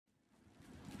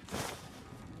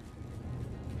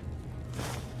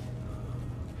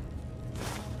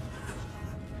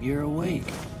You're awake.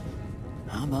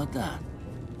 How about that?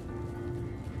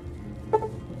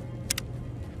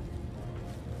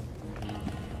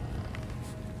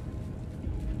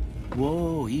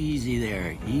 Whoa, easy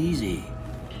there, easy.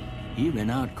 You've been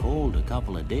out cold a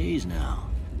couple of days now.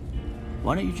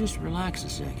 Why don't you just relax a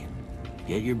second?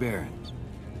 Get your bearings.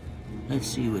 Let's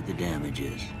see what the damage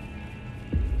is.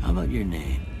 How about your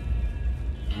name?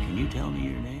 Can you tell me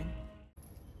your name?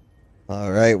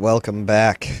 Alright, welcome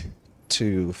back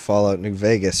to Fallout New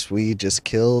Vegas. We just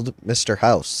killed Mr.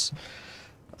 House.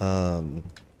 And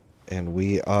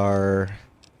we are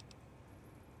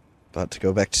about to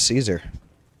go back to Caesar.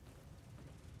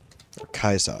 Or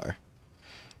Caesar.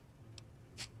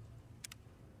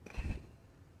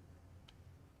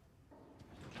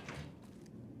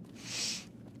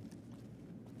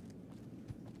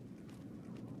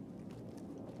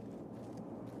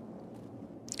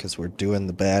 Because we're doing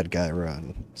the bad guy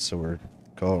run. So we're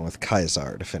going with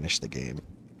Caesar to finish the game.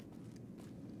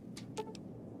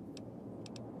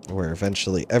 Where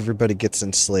eventually everybody gets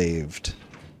enslaved.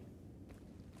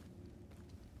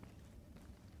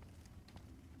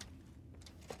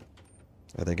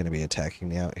 Are they going to be attacking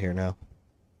me out here now?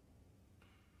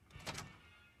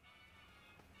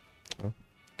 Oh,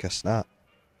 guess not.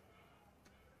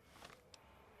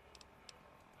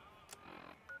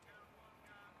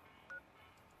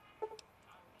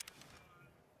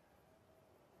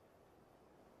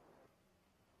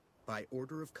 By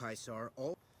order of Caesar,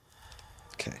 all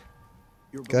Okay.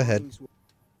 your Go ahead. belongings will...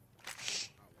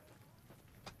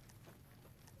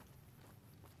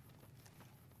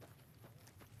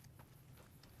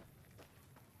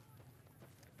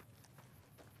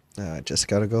 Now I just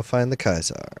gotta go find the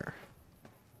Caesar.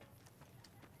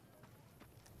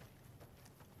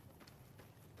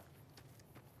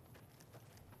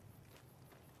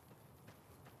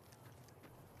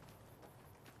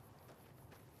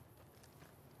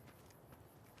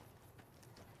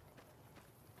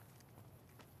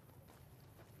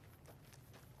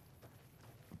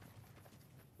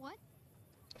 What?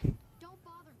 Don't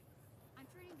bother me. I'm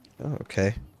training to be... Oh,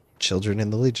 okay. Children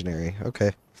in the Legionary.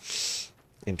 Okay.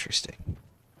 Interesting.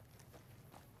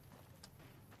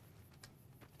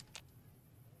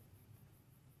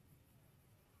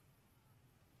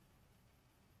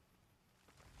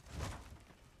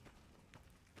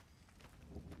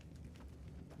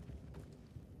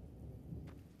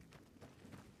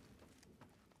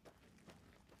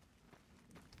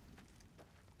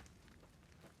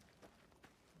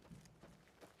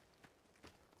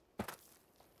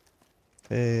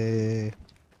 Hey.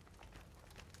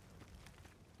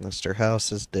 Mr.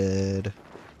 House is dead.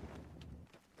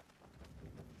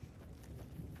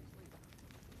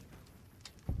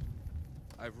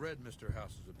 I've read Mr.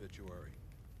 House's obituary.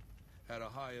 Had a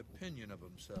high opinion of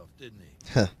himself, didn't he?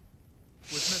 Huh.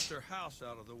 With Mr. House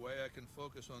out of the way, I can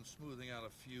focus on smoothing out a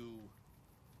few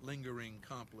lingering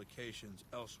complications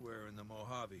elsewhere in the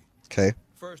Mojave. Okay.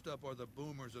 First up are the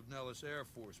boomers of Nellis Air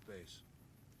Force Base.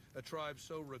 A tribe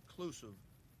so reclusive,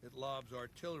 it lobs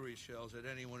artillery shells at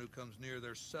anyone who comes near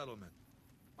their settlement.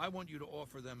 I want you to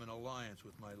offer them an alliance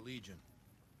with my Legion.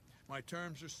 My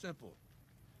terms are simple.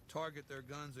 Target their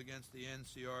guns against the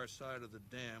NCR side of the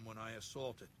dam when I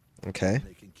assault it. Okay.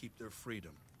 They can keep their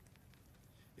freedom.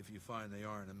 If you find they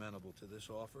aren't amenable to this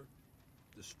offer,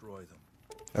 destroy them.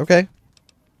 Okay.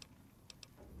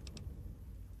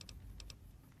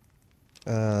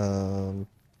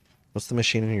 What's the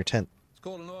machine in your tent? It's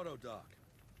called an autodoc.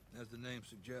 As the name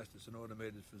suggests, it's an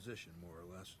automated physician, more or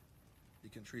less. He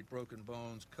can treat broken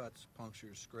bones, cuts,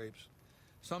 punctures, scrapes.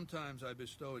 Sometimes I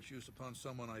bestow its use upon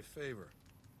someone I favor.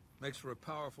 Makes for a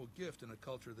powerful gift in a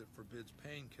culture that forbids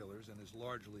painkillers and is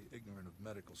largely ignorant of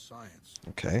medical science.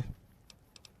 Okay.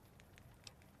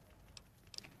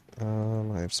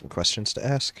 I have some questions to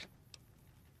ask.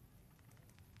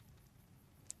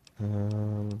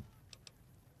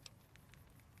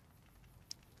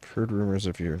 Heard rumors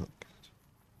of your...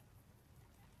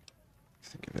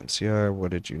 Think of NCR.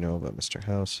 What did you know about Mr.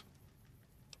 House?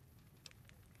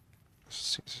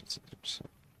 Let's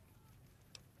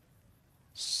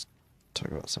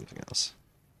talk about something else.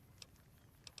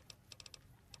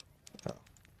 Oh.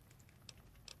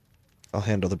 I'll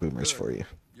handle the boomers Good. for you.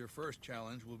 Your first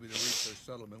challenge will be to reach their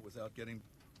settlement without getting...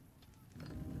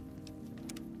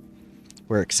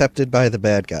 We're accepted by the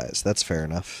bad guys. That's fair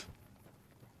enough.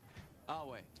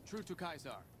 Awe, true to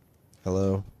Caesar.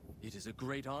 Hello. It is a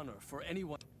great honor for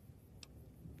anyone.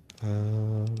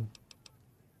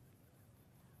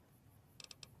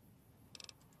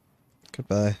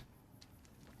 Goodbye.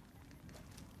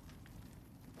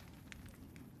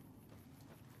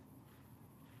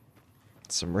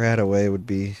 Some rat away would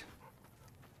be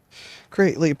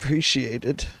Greatly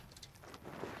appreciated.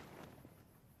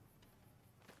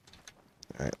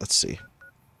 Alright, let's see.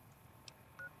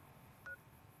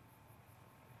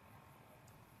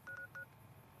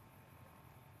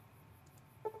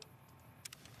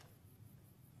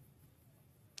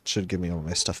 Should give me all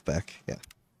my stuff back, yeah.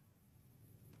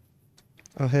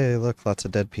 Oh hey, look, lots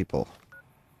of dead people.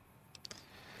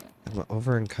 I'm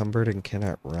over encumbered and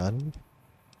cannot run?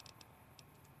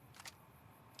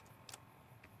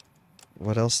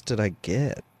 What else did I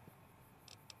get?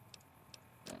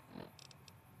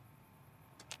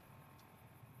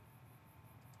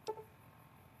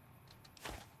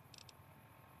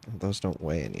 Those don't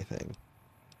weigh anything.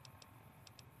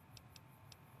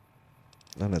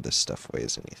 None of this stuff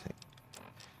weighs anything.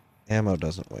 Ammo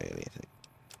doesn't weigh anything.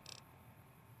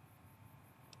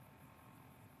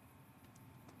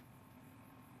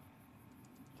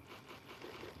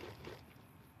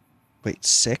 Wait,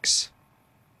 6?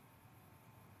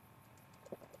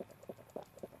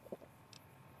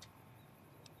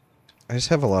 I just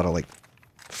have a lot of, like,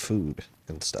 food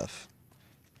and stuff.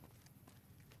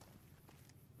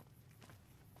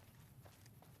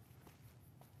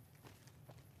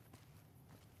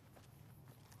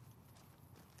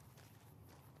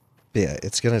 But yeah,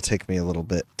 it's gonna take me a little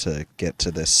bit to get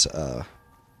to this,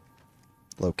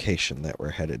 location that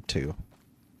we're headed to.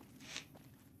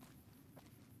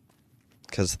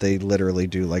 Because they literally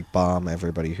do, like, bomb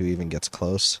everybody who even gets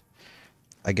close.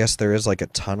 I guess there is, like, a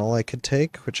tunnel I could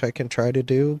take, which I can try to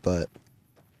do, but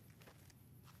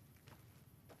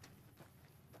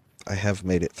I have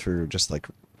made it through just, like,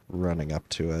 running up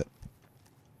to it.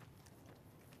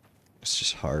 It's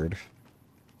just hard.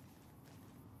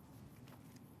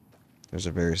 There's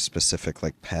a very specific,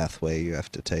 like, pathway you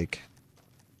have to take.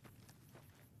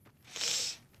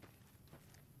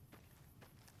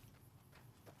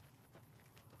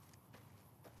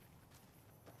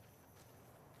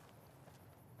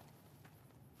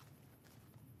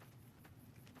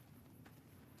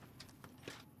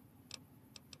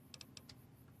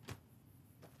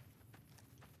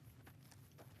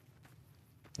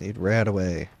 Need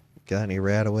Radaway. Got any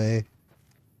Radaway?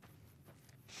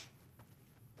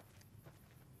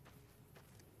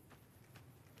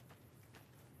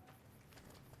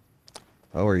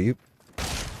 Oh, are you?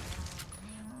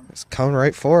 It's coming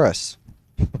right for us.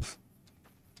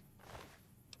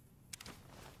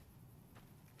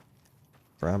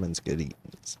 Ramen's good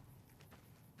eatings.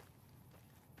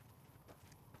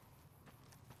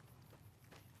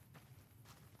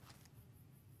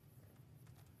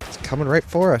 It's coming right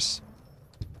for us.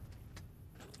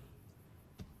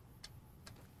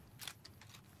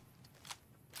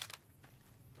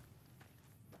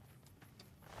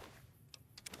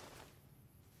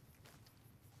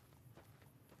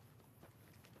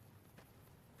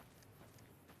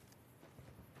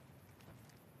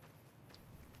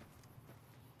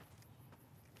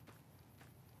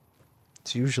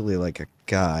 It's usually like a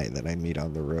guy that I meet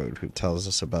on the road who tells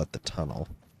us about the tunnel.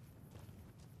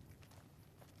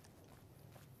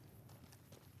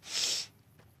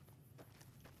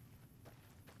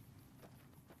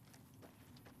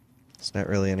 It's not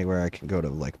really anywhere I can go to,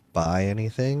 like, buy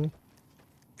anything,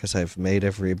 because I've made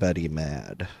everybody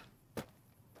mad.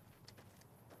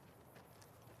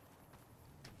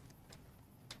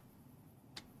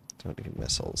 Don't need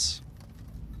missiles.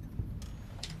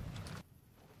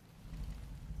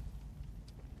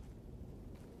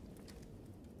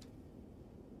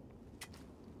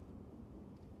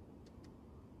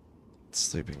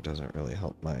 Sleeping doesn't really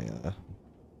help my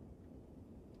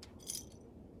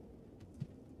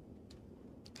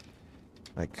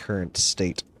current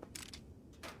state.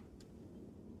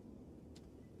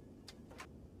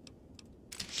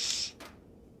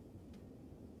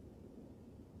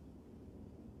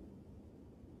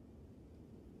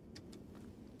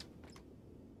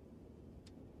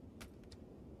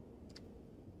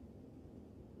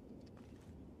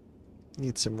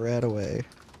 Need some Radaway.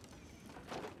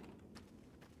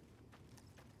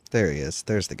 There he is.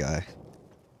 There's the guy.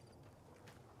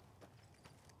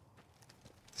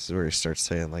 This is where he starts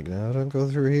saying, like, no, don't go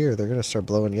through here. They're gonna start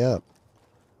blowing you up.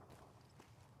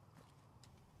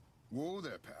 Whoa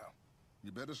there, pal.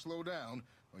 You better slow down,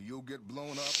 or you'll get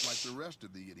blown up like the rest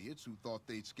of the idiots who thought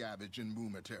they'd scavenge in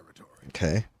Boomer territory.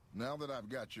 Okay. Now that I've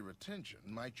got your attention,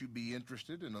 might you be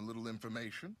interested in a little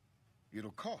information?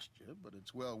 It'll cost you, but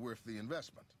it's well worth the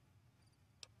investment.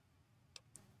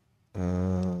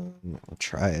 I'll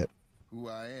try it. Who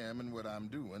I am and what I'm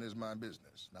doing is my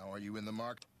business. Now, are you in the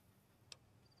market?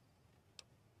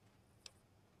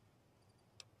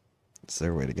 Is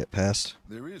there a way to get past?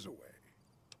 There is a way.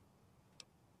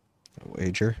 A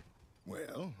wager?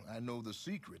 Well, I know the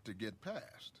secret to get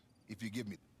past. If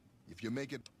you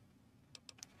make it...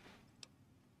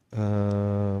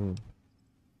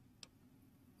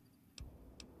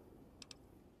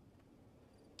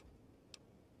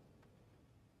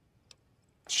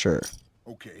 Sure.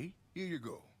 Okay, here you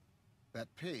go. That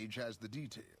page has the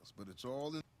details, but it's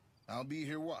all in... I'll be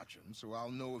here watching, so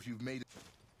I'll know if you've made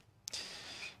it...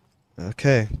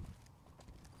 Okay.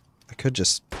 I could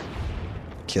just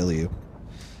kill you.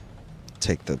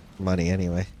 Take the money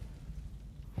anyway.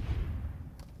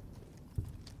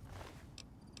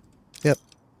 Yep.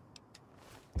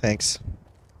 Thanks.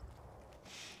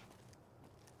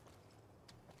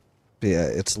 But yeah,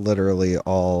 it's literally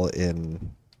all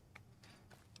in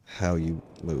how you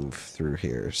move through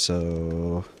here.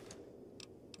 So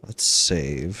let's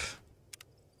save.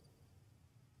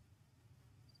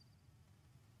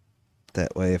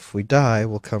 That way, if we die,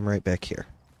 we'll come right back here.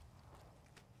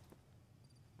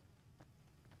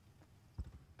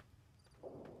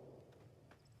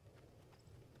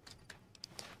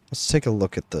 Let's take a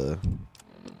look at the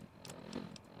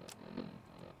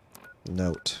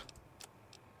note.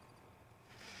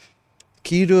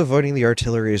 Key to avoiding the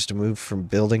artillery is to move from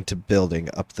building to building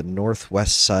up the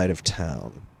northwest side of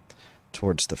town,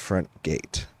 towards the front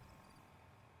gate.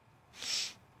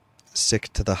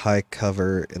 Stick to the high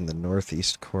cover in the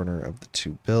northeast corner of the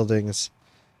two buildings.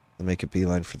 And make a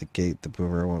beeline for the gate. The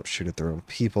boomer won't shoot at their own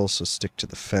people, so stick to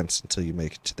the fence until you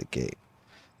make it to the gate.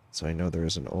 So I know there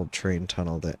is an old train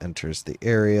tunnel that enters the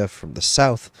area from the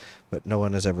south, but no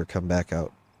one has ever come back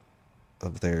out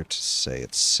of there to say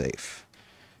it's safe.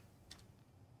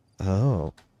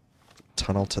 Oh.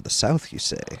 Tunnel to the south, you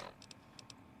say?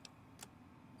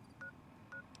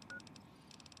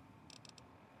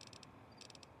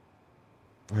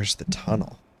 Where's the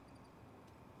tunnel?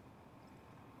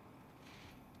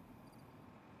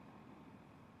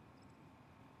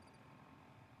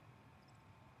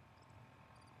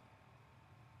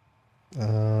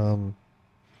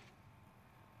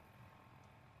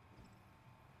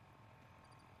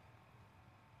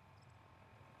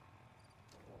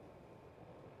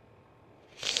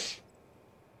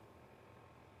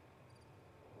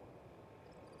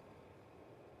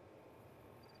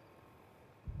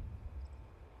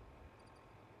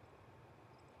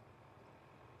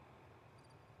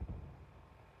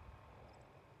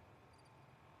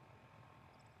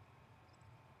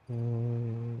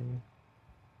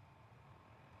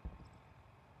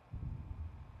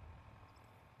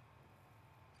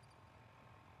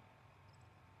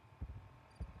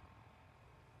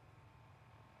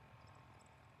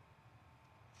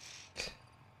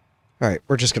 Alright,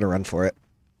 we're just gonna run for it.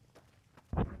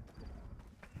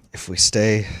 If we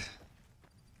stay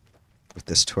with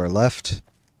this to our left,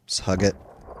 just hug it.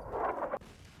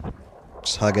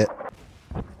 Just hug it.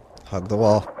 Hug the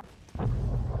wall.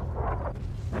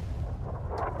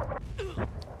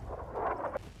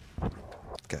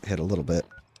 Got hit a little bit.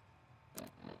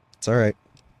 It's alright.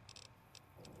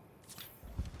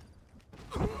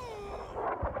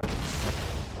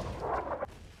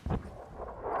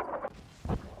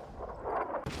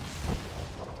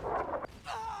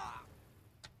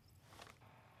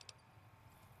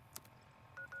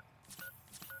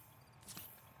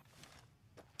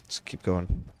 Just keep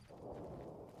going.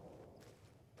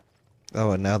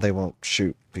 Oh, and now they won't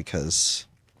shoot because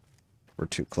we're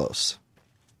too close.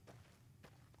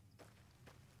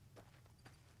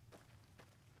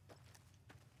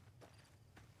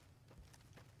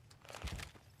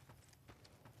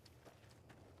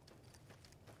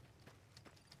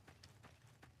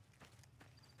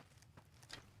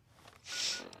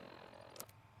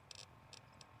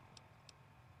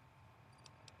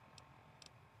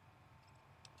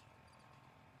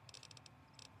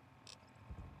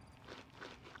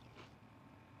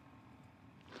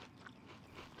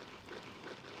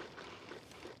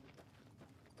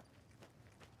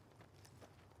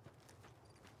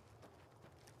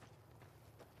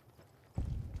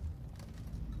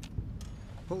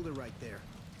 Hold it right there.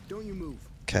 Don't you move.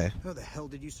 Okay. How the hell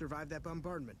did you survive that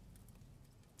bombardment?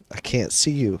 I can't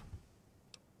see you.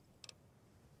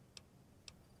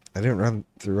 I didn't run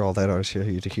through all that out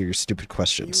here to hear your stupid Are you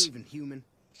questions. even human?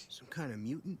 Some kind of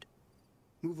mutant?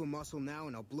 Move a muscle now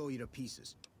and I'll blow you to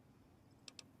pieces.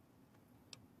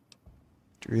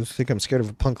 Do you really think I'm scared of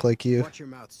a punk like you? Watch your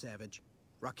mouth, Savage.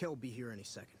 Raquel will be here any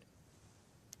second.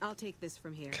 I'll take this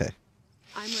from here. Okay.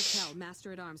 I'm Raquel,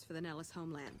 Master-at-Arms for the Nellis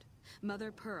homeland.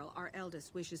 Mother Pearl, our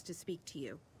eldest, wishes to speak to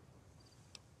you.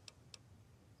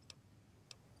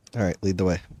 Alright, lead the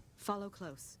way. Follow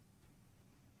close.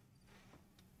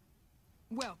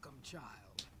 Welcome, child.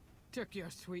 Took your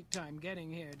sweet time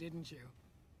getting here, didn't you?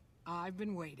 I've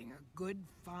been waiting a good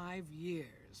 5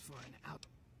 years for an out.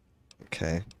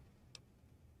 Okay.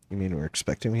 You mean we're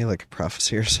expecting me like a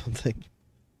prophecy or something?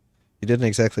 You didn't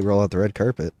exactly roll out the red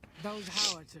carpet. Those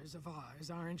howitzers of ours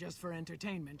aren't just for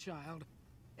entertainment, child.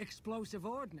 Explosive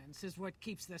ordnance is what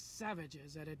keeps the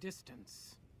savages at a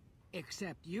distance.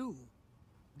 Except you.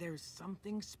 There's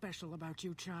something special about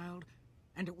you, child,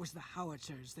 and it was the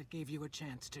howitzers that gave you a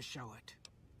chance to show it.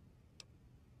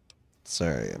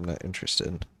 Sorry, I'm not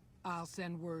interested. I'll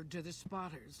send word to the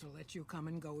spotters to let you come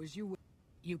and go as you will.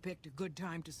 You picked a good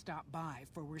time to stop by,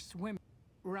 for we're swimming.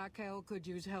 Raquel could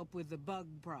use help with the bug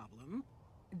problem.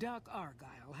 Doc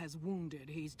Argyle has wounded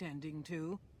he's tending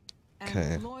to. And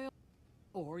Okay. Loyal.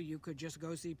 Or you could just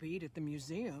go see Pete at the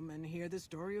museum and hear the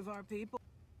story of our people.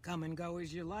 Come and go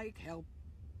as you like, help.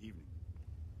 Evening.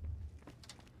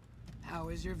 How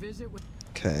is your visit with...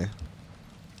 Okay.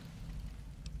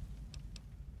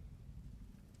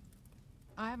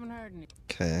 I haven't heard any...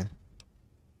 Okay.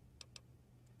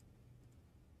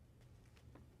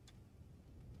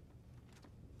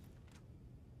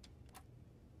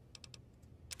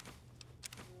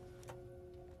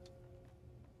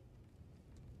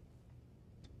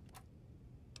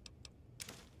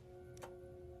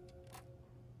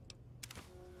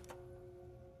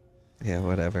 Yeah,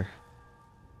 whatever.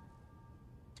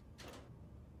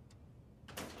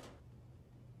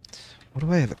 What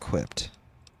do I have equipped?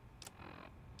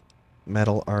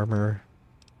 Metal armor.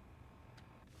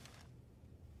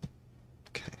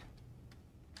 Okay.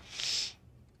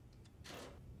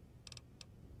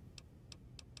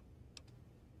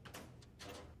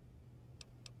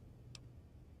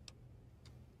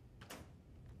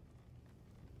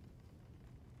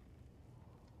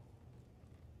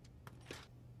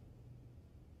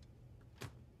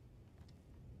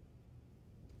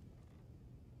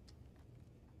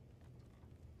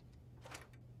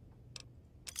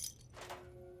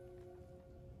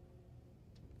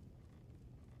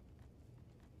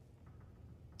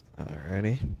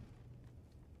 Alrighty.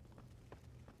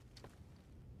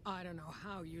 I don't know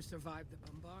how you survived the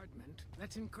bombardment.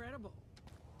 That's incredible.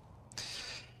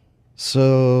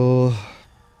 So...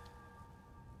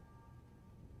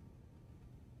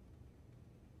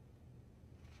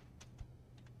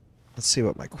 let's see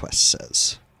what my quest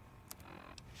says.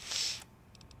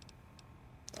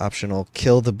 Optional,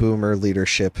 kill the boomer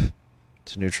leadership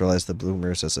to neutralize the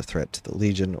boomers as a threat to the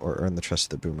Legion or earn the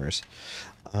trust of the boomers.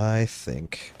 I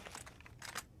think...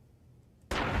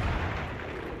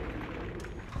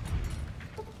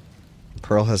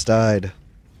 Pearl has died.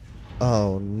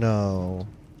 Oh no.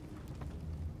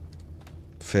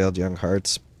 Failed young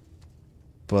hearts.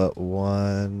 But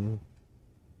one...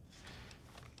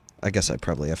 I guess I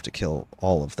probably have to kill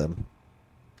all of them.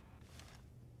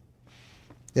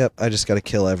 Yep, I just gotta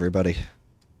kill everybody.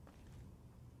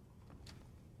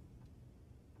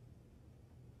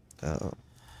 Oh.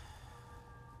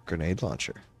 Grenade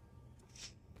launcher.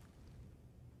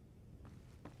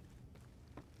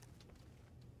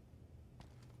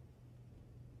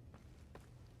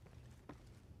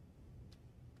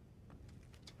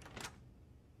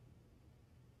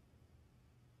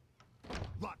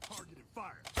 Lock targeted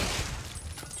fire.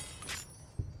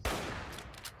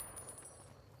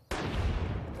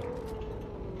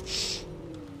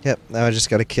 Yep, now I just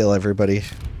gotta kill everybody.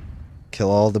 Kill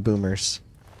all the boomers.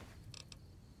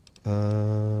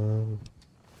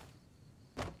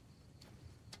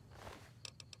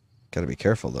 Gotta be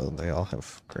careful though, they all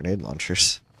have grenade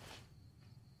launchers.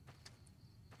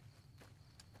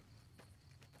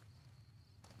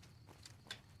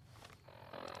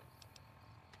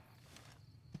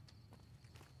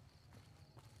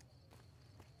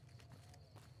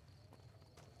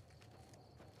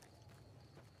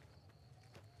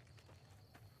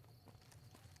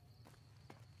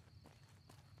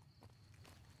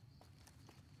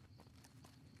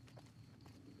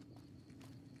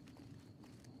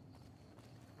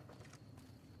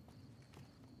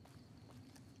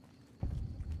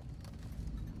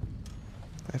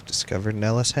 I've discovered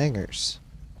Nellis hangars.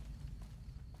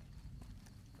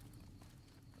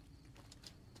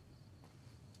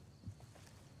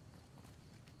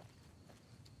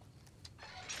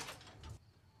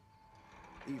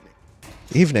 Evening.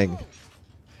 Evening.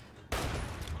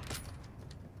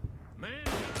 Man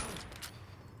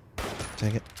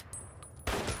Dang it.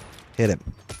 Hit him.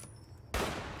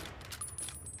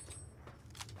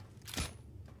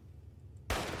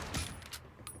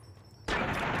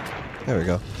 There we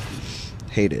go.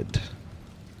 Hated.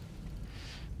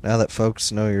 Now that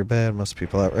folks know you're bad, most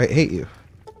people outright hate you.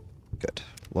 Good.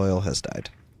 Loyal has died.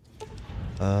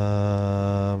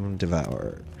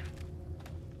 Devour.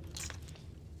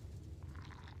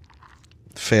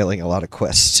 failing a lot of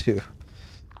quests, too.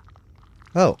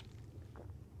 Oh.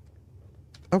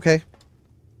 Okay.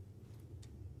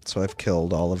 So I've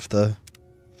killed all of the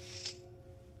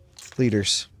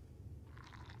leaders.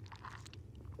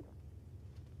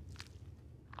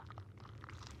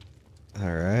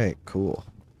 Alright, cool.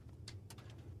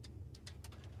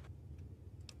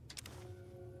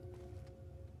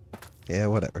 Yeah,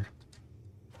 whatever.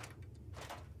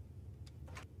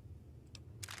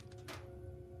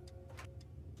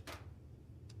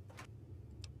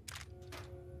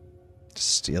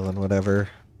 Stealing whatever.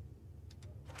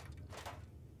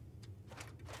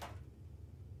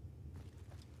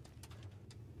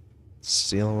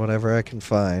 Stealing whatever I can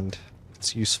find.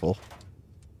 It's useful.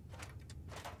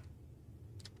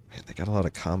 Man, they got a lot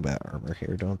of combat armor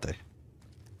here, don't they?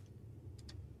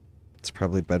 It's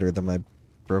probably better than my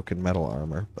broken metal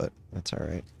armor, but that's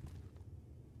alright.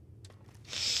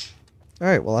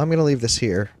 Alright, well, I'm going to leave this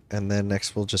here, and then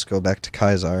next we'll just go back to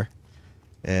Caesar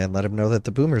and let him know that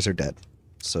the boomers are dead.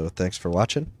 So thanks for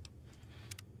watching,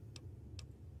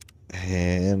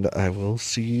 and I will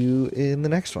see you in the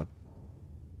next one.